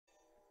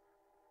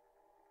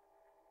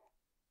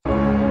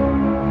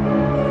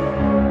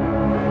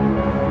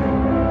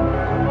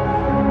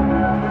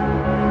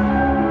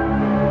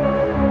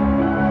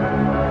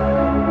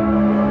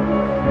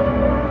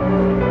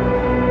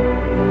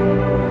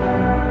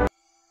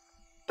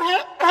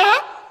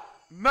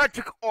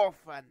Magic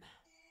Orphan.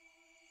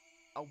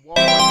 A wall.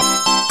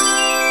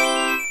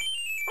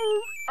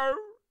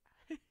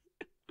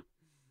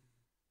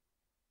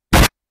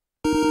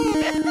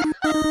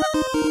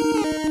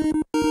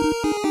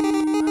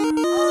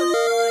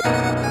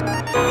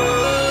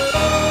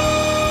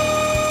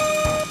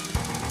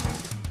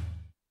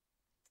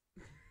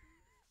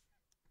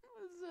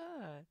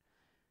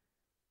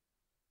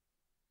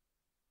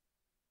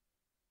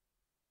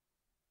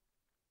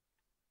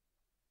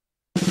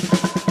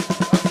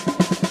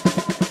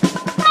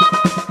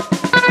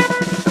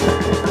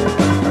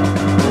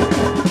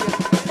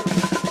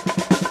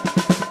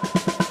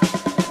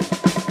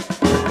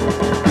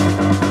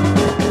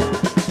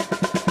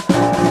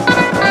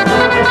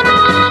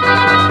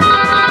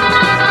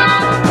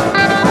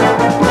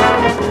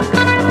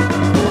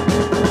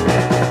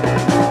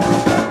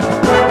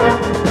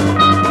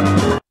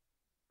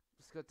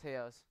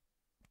 Tails.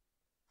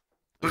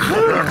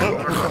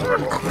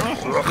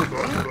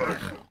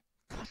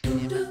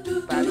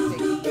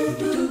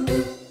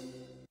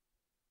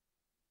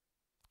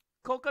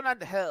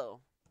 Coconut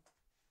Hill.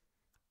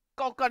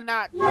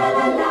 Coconut. The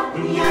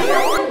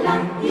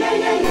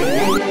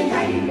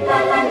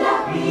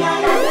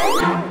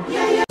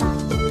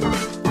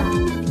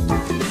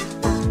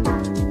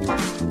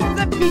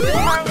Peter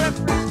Pan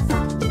reference.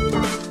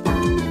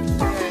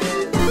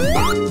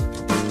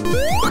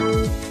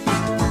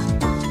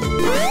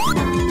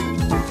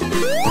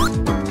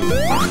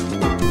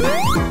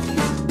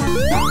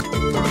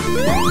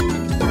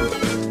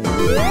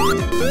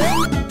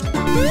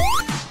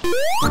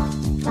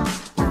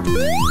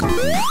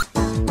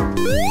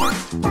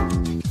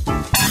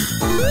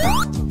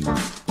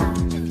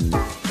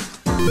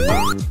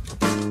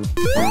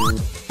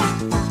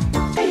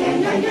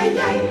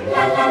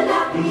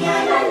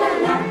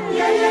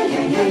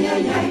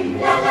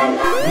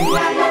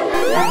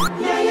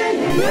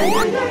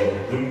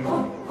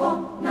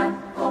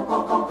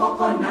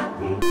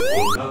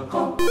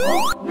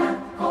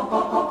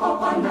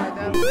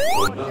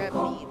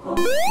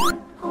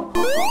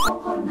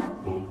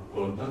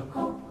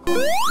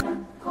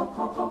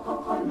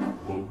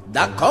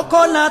 The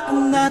coconut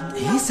nut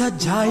is a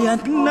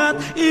giant nut.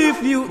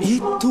 If you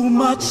eat too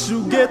much,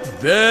 you get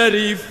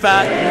very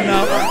fat.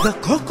 Now, the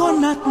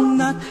coconut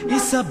nut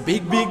is a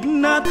big, big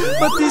nut,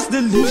 but this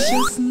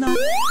delicious nut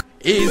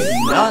is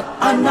not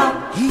a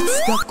nut.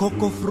 It's the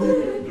cocoa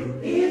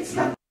fruit. It's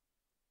the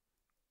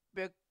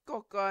big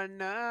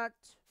coconut.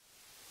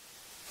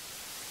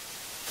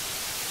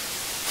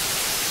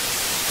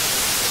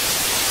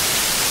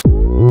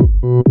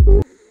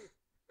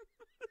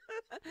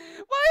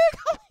 Why are you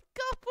calling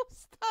couple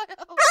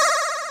style?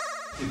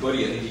 Hey buddy,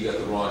 I think you got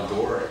the wrong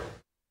door.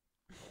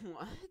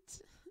 What?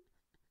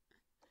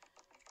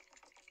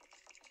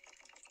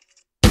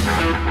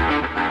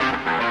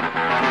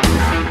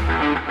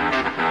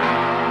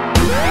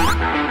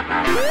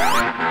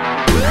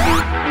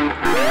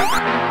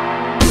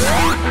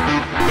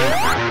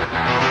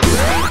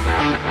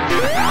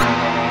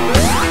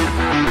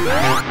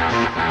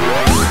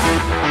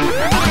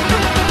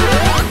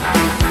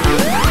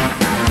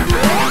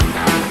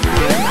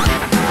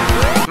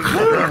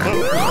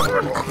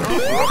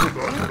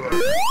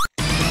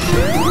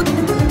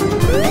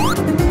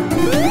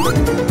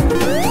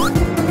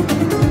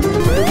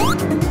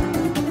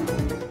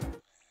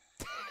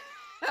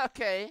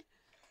 Okay.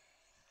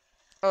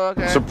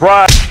 Okay.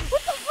 Surprise!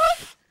 What the fuck?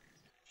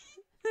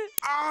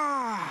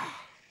 Ah!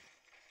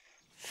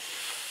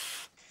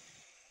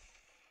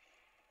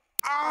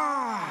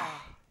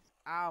 Ah!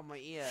 Ow, my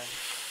ear.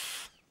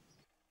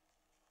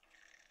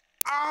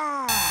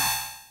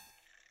 Ah!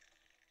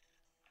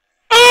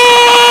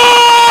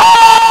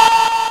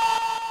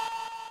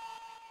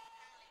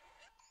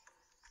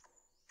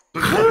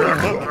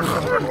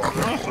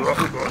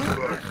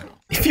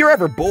 If you're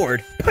ever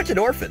bored, punch an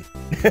orphan.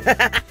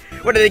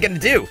 What are they gonna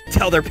do?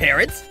 Tell their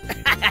parents?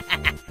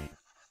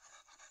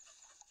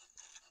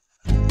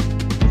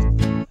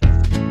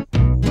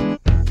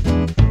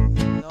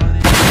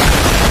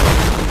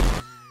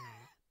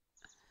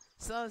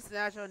 So it's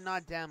natural,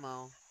 not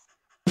demo.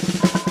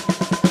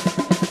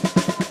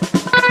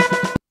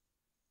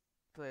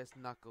 Plays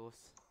Knuckles.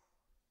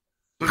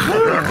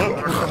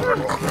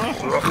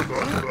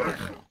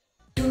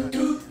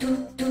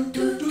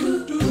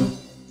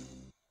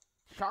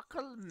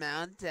 Chocolate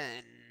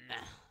Mountain.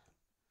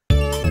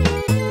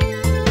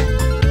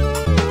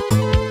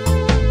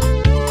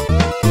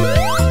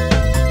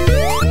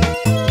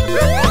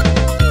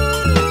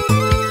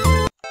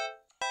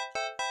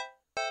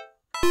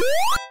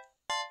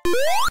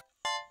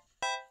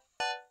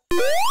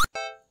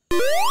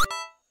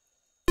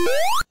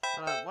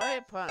 Why did I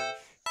punch?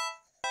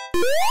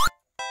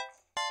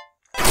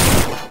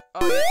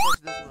 Oh, you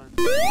pushed this one.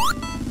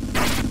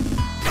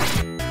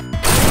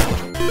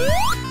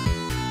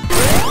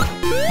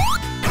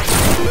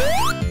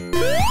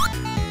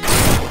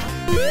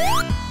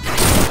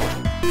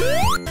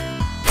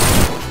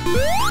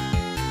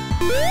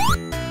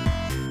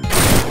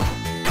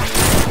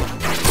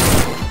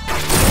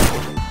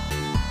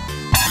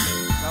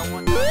 That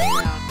one goes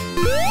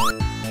down.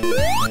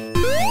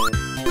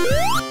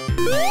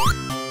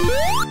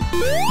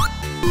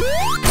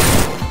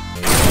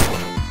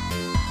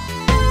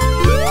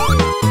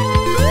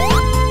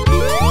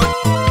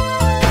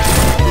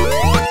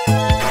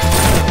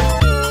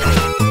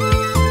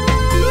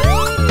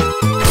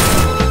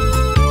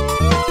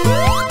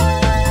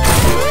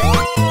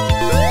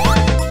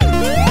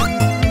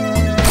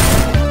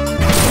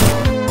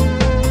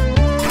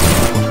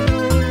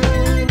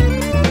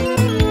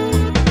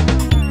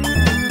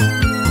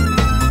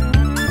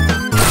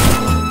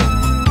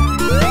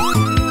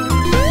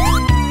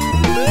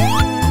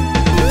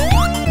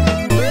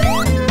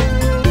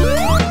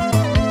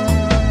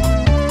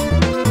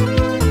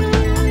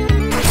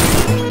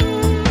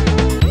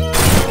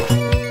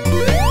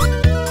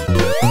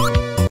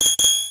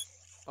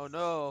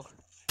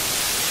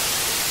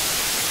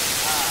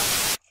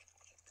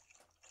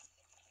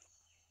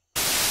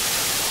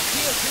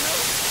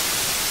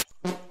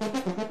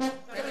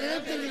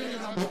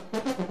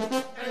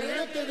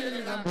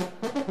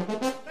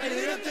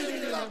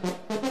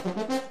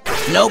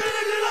 Nope.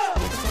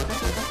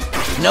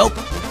 Nope.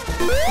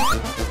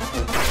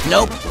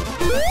 Nope.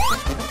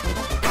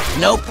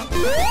 Nope.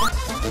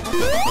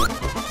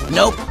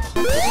 Nope.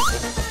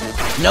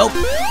 Nope.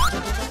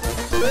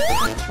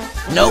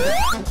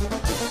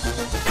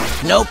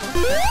 Nope. Nope.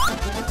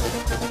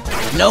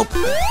 Nope.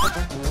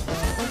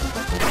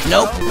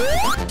 Nope.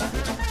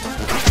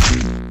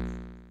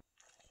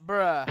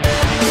 Bruh.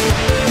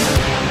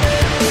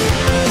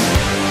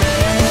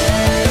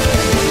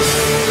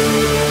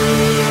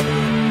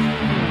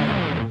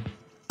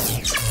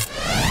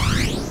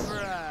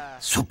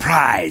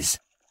 Surprise!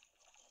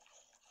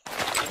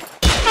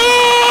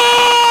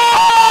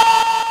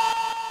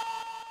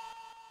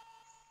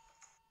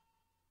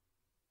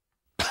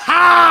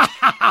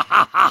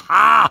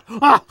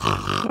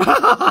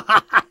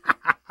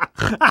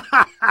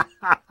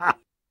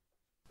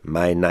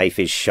 My knife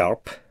is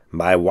sharp,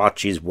 my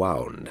watch is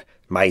wound,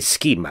 my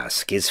ski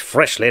mask is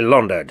freshly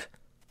laundered.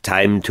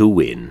 Time to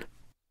win.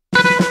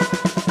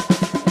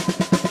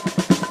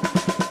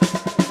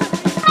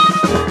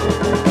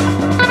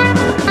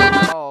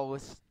 Oh,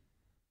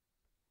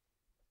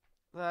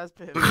 that's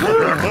bit.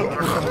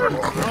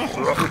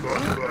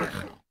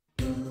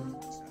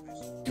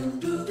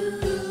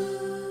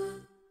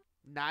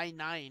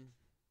 9-9.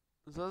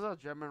 Those are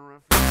German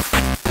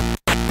references.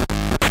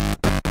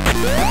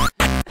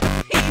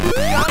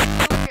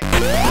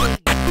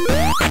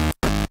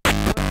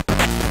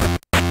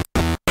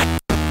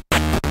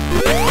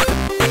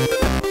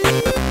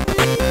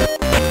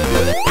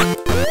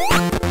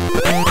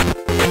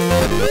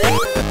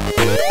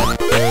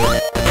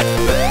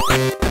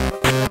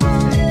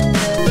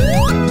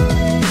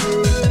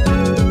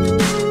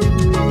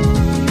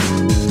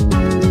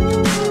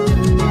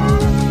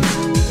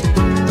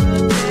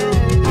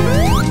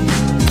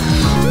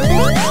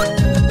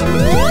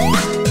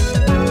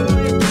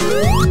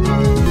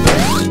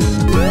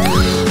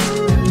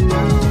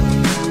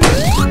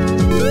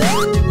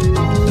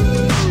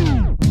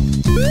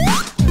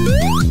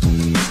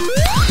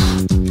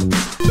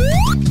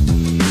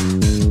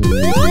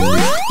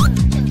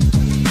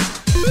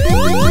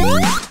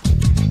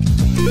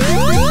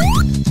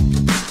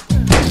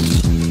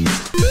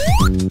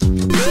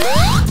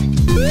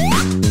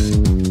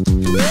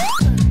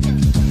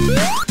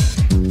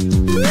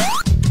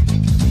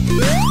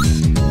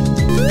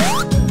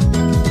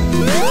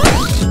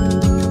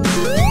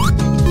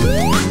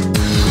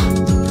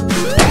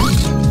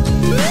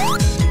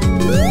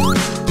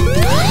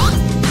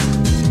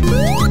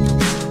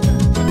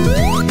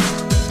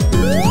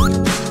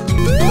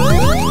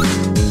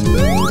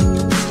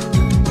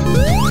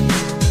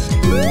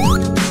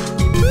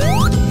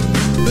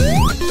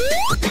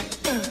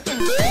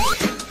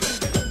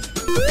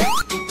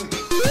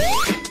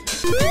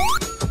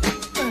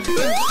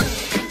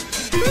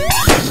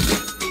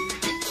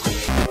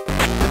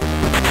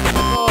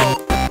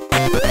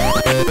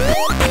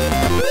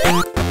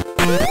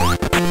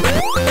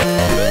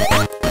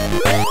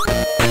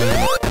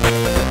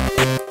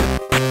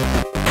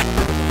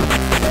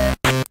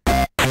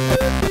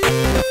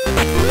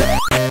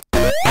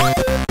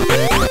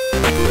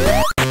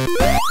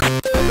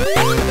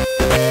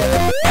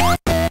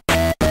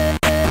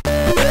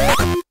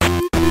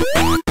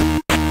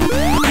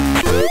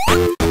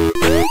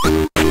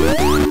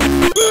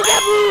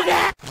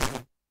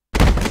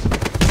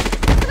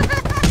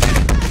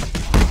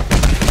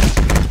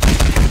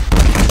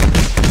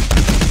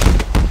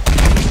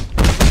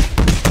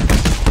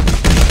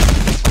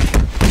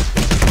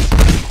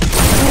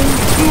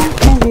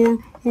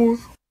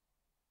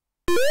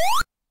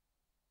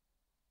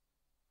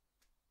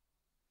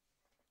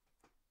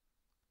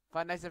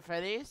 Five Nights at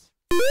Freddy's?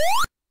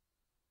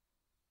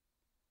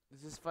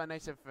 Is this Five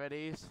Nights at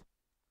Freddy's?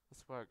 I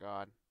swear to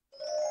God.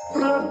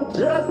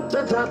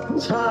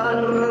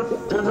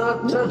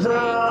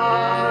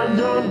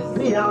 Don't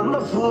be on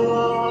the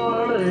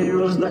floor,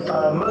 use the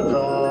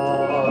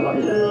Commodore.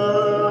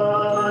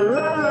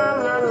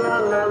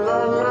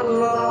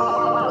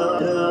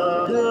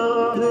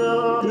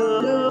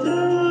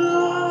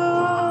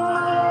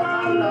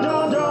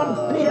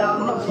 Don't be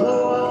on the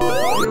floor,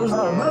 use the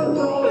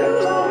Commodore.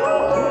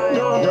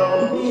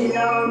 Don't be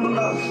on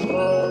the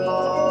floor.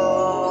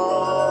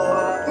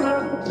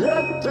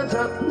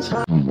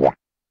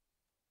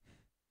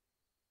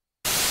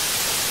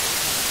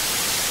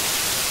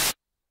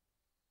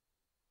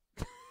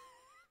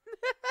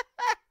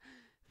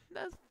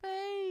 That's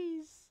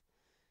face.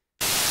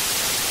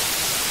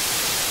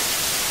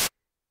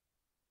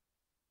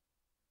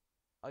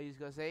 Oh, you was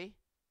gonna say?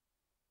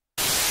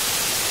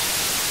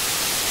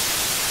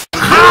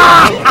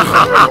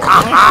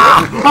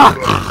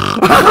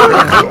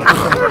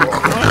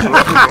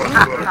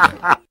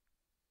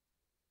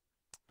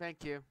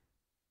 Thank you.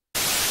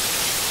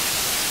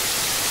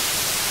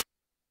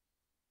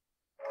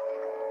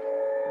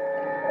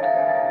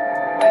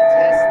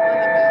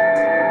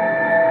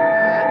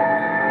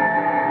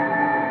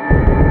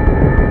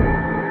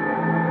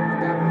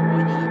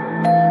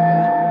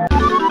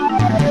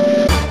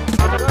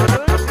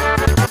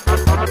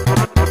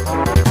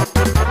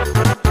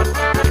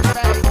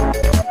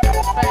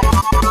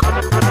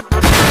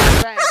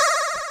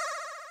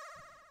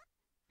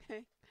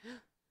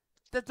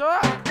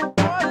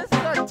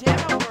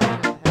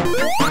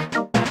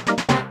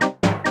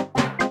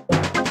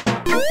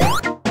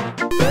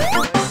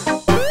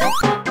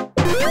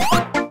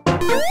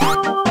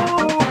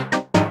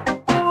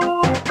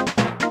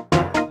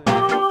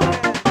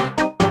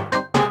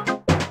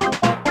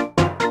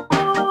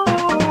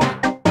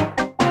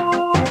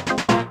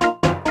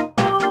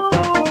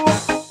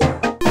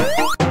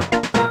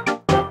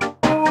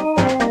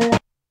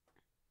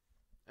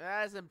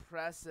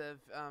 impressive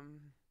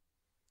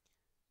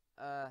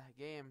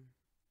game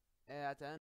at the end.